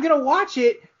 But I'm going to watch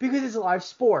it because it's live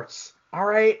sports. All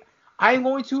right? I'm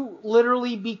going to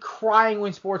literally be crying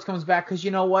when sports comes back because you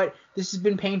know what? This has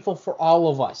been painful for all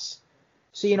of us.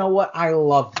 So you know what? I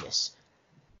love this.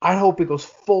 I hope it goes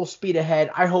full speed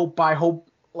ahead. I hope the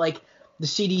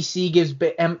CDC gives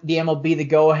the MLB the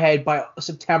go-ahead by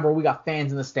September. We got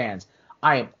fans in the stands.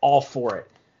 I am all for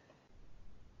it.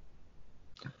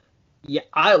 Yeah,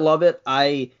 I love it.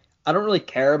 I don't really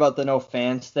care about the no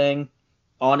fans thing.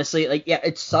 honestly, like, yeah,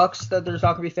 it sucks that there's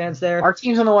not going to be fans there. Our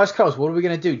team's on the West Coast. What are we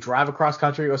going to do? Drive across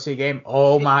country to go see a game?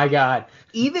 Oh, my God.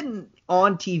 Even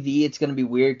on TV, it's going to be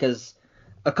weird because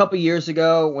a couple years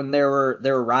ago when there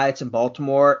were riots in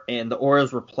Baltimore and the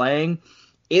Orioles were playing,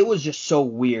 it was just so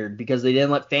weird because they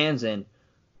didn't let fans in.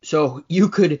 So you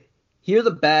could hear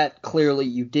the bat clearly.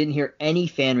 You didn't hear any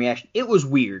fan reaction. It was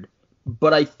weird.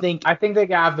 But I think they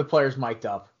can have the players mic'd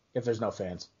up if there's no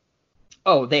fans.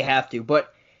 Oh, they have to.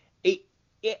 But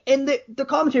and the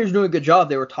commentators were doing a good job.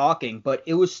 They were talking, but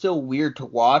it was still weird to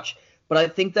watch. But I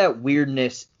think that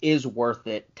weirdness is worth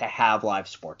it to have live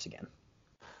sports again.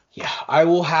 Yeah, I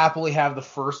will happily have the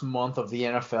first month of the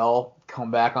NFL come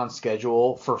back on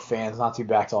schedule for fans not to be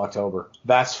back till October.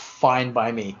 That's fine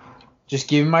by me. Just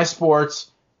give me my sports.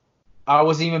 I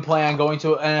wasn't even planning on going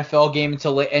to an NFL game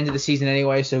until the end of the season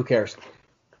anyway, so who cares?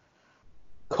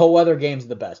 Cold weather games are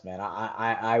the best, man.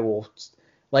 I will.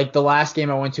 Like the last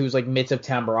game I went to was like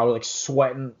mid-September. I was like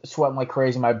sweating like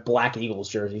crazy in my Black Eagles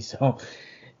jersey. So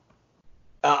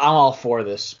I'm all for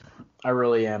this. I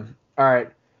really am. All right.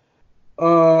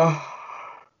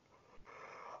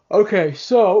 Okay.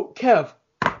 So Kev,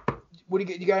 what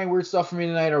do you got? Any weird stuff for me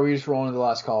tonight, or are we just rolling to the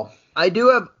last call? I do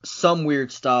have some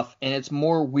weird stuff, and it's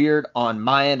more weird on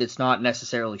my end. It's not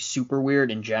necessarily super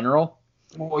weird in general.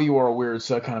 Well, you are weird,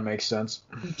 so that kind of makes sense.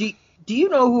 Do you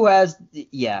know who has?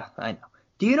 Yeah, I know.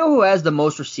 Do you know who has the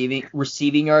most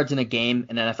receiving yards in a game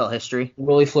in NFL history?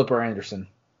 Willie Flipper Anderson.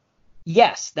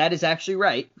 Yes, that is actually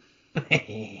right.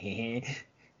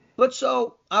 But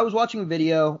so I was watching a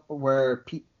video where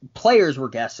players were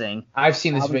guessing. I've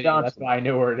seen this video. Johnson. That's why I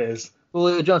know where it is.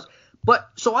 Julio Jones. But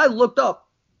so I looked up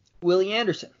Willie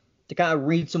Anderson to kind of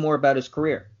read some more about his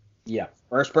career. Yeah.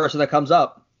 First person that comes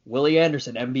up, Willie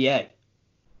Anderson, NBA.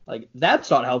 Like,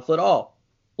 that's not helpful at all.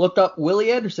 Looked up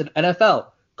Willie Anderson, NFL.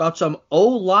 Got some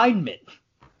O-linemen.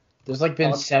 There's like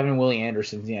been 7 Willie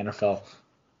Andersons in the NFL.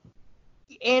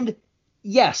 And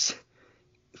yes,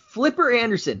 Flipper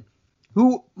Anderson,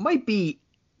 who might be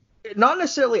not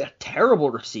necessarily a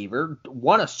terrible receiver,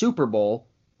 won a Super Bowl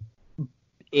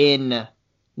in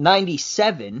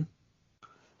 97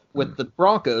 with the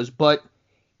Broncos, but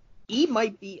he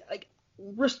might be like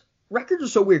records are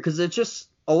so weird because it's just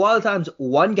a lot of times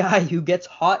one guy who gets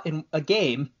hot in a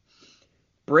game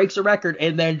breaks a record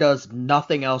and then does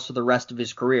nothing else for the rest of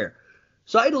his career.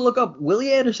 So I had to look up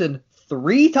Willie Anderson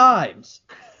 3 times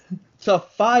to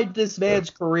find this man's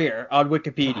career on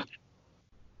Wikipedia.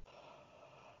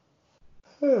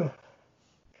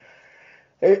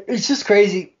 It's just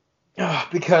crazy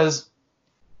because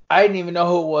I didn't even know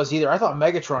who it was either. I thought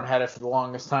Megatron had it for the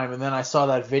longest time, and then I saw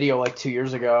that video like 2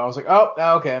 years ago. I was like, oh,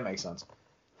 okay, that makes sense.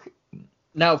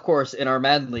 Now, of course, in our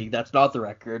Madden League, that's not the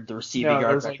record. The receiving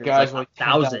yard record is like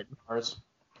 1,000.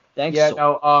 Thanks. Yeah,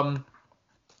 no. I'm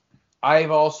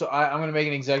going to make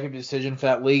an executive decision for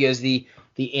that league as the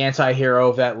anti-hero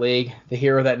of that league, the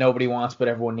hero that nobody wants but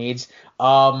everyone needs.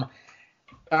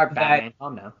 Batman,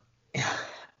 calm down.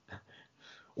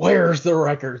 Where's the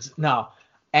records? No.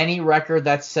 Any record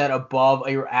that's set above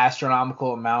a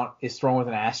astronomical amount is thrown with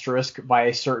an asterisk by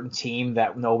a certain team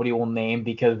that nobody will name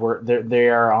because they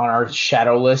are on our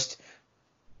shadow list.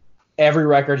 Every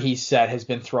record he's set has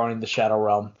been thrown in the shadow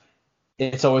realm.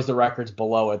 It's always the records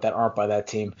below it that aren't by that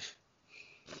team.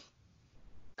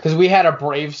 Because we had a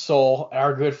brave soul,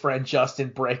 our good friend Justin,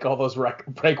 break one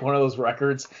of those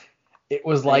records. It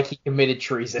was like he committed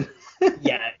treason.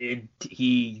 Yeah,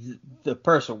 the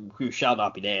person who shall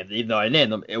not be named, even though I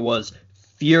named him, it was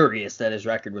furious that his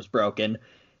record was broken.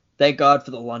 Thank God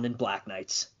for the London Black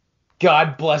Knights.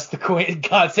 God bless the Queen.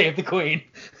 God save the Queen.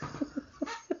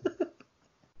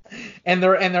 and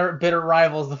their bitter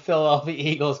rivals, the Philadelphia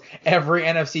Eagles. Every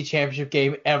NFC Championship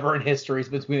game ever in history is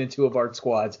between the two of our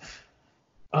squads.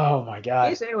 Oh my God!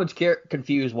 In case anyone's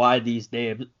confused why these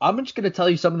names, I'm just going to tell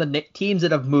you some of the teams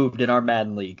that have moved in our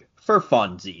Madden League for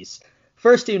funsies.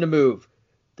 First team to move,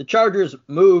 the Chargers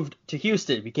moved to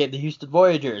Houston, became the Houston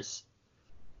Voyagers.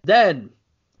 Then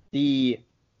the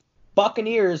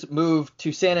Buccaneers moved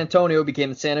to San Antonio, became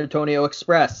the San Antonio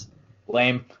Express.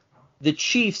 Lame. The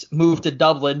Chiefs moved to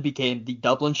Dublin, became the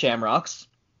Dublin Shamrocks.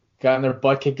 Gotten their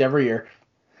butt kicked every year.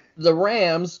 The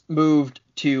Rams moved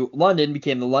to London,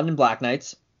 became the London Black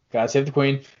Knights. God save the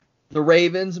Queen. The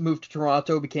Ravens moved to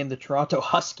Toronto, became the Toronto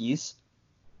Huskies.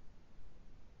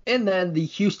 And then the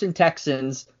Houston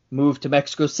Texans moved to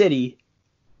Mexico City,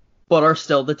 but are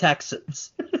still the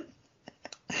Texans.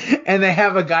 And they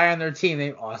have a guy on their team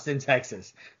named Austin,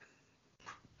 Texas.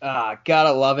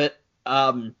 Gotta love it.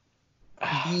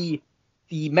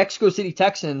 The Mexico City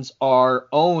Texans are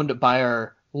owned by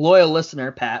our loyal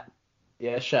listener, Pat.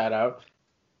 Yeah, shout out.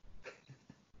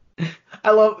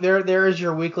 I love there is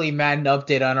your weekly Madden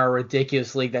update on our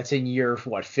ridiculous league that's in year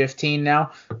 15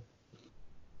 now?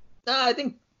 I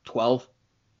think 12.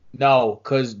 No,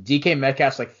 because DK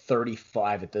Metcalf's like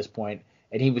 35 at this point,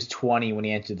 and he was 20 when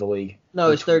he entered the league.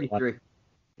 No, it's 33.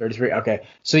 33. Okay,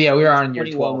 so yeah, we are on year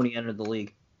 21 12 when he entered the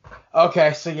league.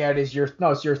 Okay, so yeah, it's year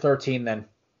 13 then.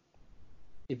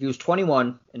 If he was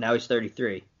 21 and now he's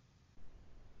 33,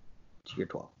 it's year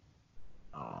 12.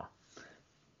 Oh.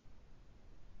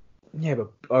 Yeah,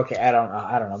 but okay, I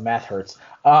don't know. Math hurts.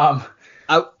 I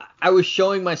was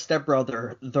showing my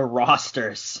stepbrother the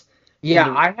rosters. Yeah,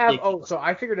 I have. Oh, so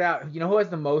I figured out. You know who has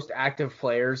the most active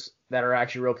players that are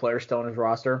actually real players still in his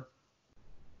roster?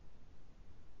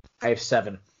 I have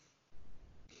 7.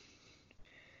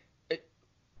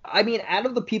 I mean, out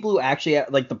of the people who actually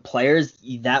like the players,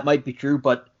 that might be true,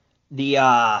 but the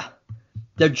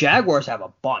Jaguars have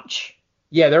a bunch.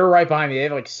 Yeah, they're right behind me. They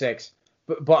have like 6.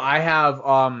 But I have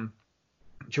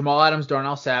Jamal Adams,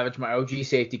 Darnell Savage, my OG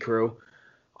safety crew.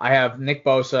 I have Nick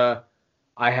Bosa.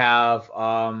 I have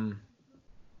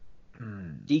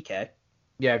DK.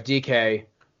 Yeah, I have DK.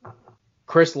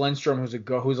 Chris Lindstrom,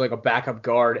 who's like a backup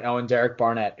guard, and Derek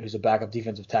Barnett, who's a backup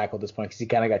defensive tackle at this point because he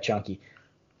kind of got chunky.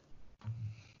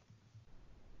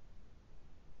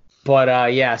 But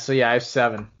I have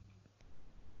 7.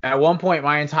 At one point,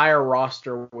 my entire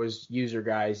roster was user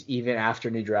guys, even after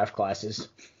new draft classes.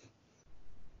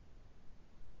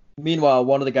 Meanwhile,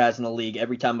 one of the guys in the league,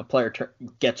 every time a player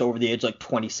gets over the age like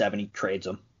 27, he trades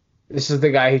them. This is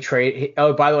the guy who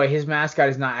oh, by the way, his mascot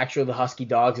is not actually the Husky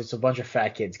Dogs. It's a bunch of fat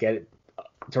kids. Get it?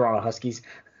 Toronto Huskies.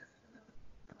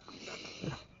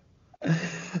 All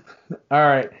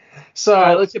right. So all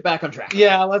right, let's get back on track.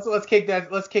 Yeah, let's kick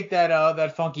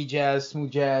that funky jazz,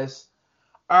 smooth jazz.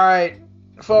 All right,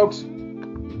 folks.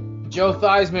 Joe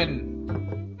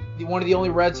Theismann, one of the only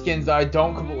Redskins that I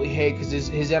don't completely hate because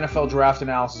his NFL draft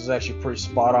analysis is actually pretty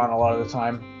spot on a lot of the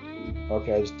time.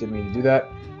 Okay, I just didn't mean to do that.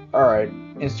 All right,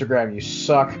 Instagram, you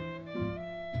suck.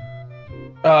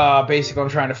 Basically, I'm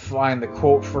trying to find the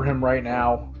quote for him right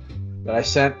now that I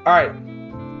sent. All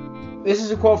right, this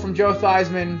is a quote from Joe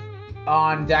Theismann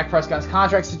on Dak Prescott's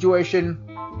contract situation.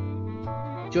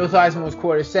 Joe Theismann was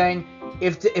quoted as saying,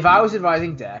 if I was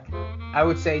advising Dak, I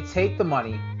would say take the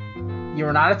money. You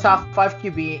are not a top 5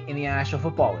 QB in the National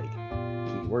Football League.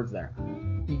 Key words there.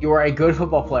 You are a good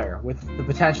football player with the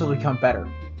potential to become better.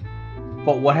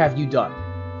 But what have you done?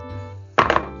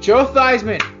 Joe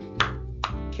Theismann.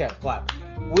 Okay, clap.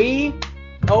 We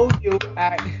owe you,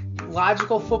 at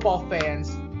Logical Football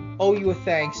fans, owe you a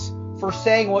thanks for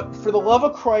saying what, for the love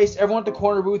of Christ, everyone at the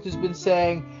corner booth has been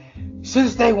saying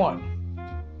since day one.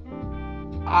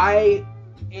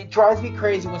 It drives me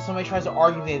crazy when somebody tries to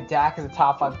argue that Dak is a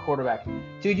top 5 quarterback.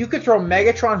 Dude, you could throw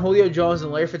Megatron, Julio Jones,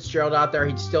 and Larry Fitzgerald out there.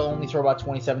 He'd still only throw about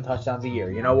 27 touchdowns a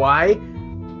year. You know why?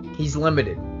 He's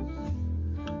limited.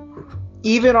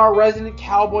 Even our resident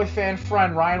Cowboy fan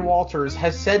friend, Ryan Walters,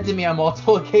 has said to me on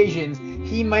multiple occasions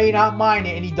he may not mind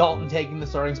Andy Dalton taking the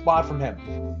starting spot from him.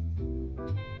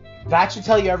 That should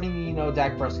tell you everything you need to know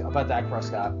about Dak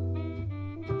Prescott.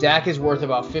 Dak is worth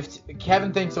about 15.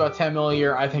 Kevin thinks about 10 million a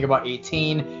year. I think about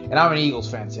 18, and I'm an Eagles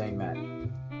fan saying that.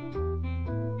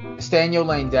 Stay in your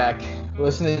lane, Dak.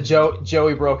 Listen to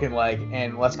Joey Broken Leg,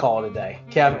 and let's call it a day.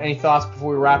 Kevin, any thoughts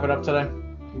before we wrap it up today?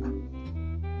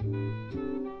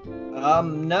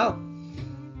 No.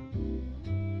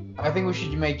 I think we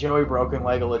should make Joey Broken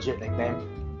Leg a legit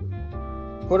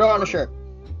nickname. Put it on a shirt.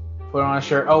 Put it on a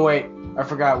shirt. Oh wait, I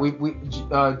forgot. We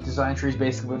Design Tree's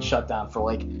basically been shut down for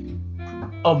like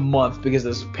a month because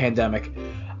of this pandemic.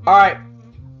 All right,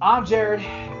 I'm Jared.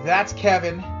 That's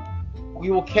Kevin. We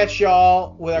will catch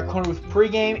y'all with our Corner Booth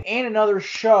pregame and another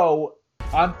show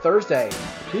on Thursday.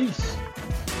 Peace.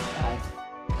 Bye.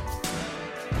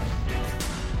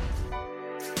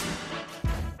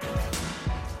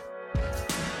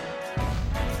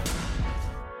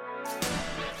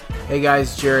 Hey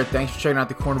guys, Jared. Thanks for checking out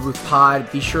the Corner Booth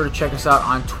Pod. Be sure to check us out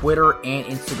on Twitter and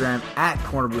Instagram at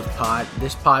Corner Booth Pod.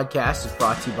 This podcast is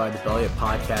brought to you by the Belly Up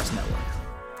Podcast Network.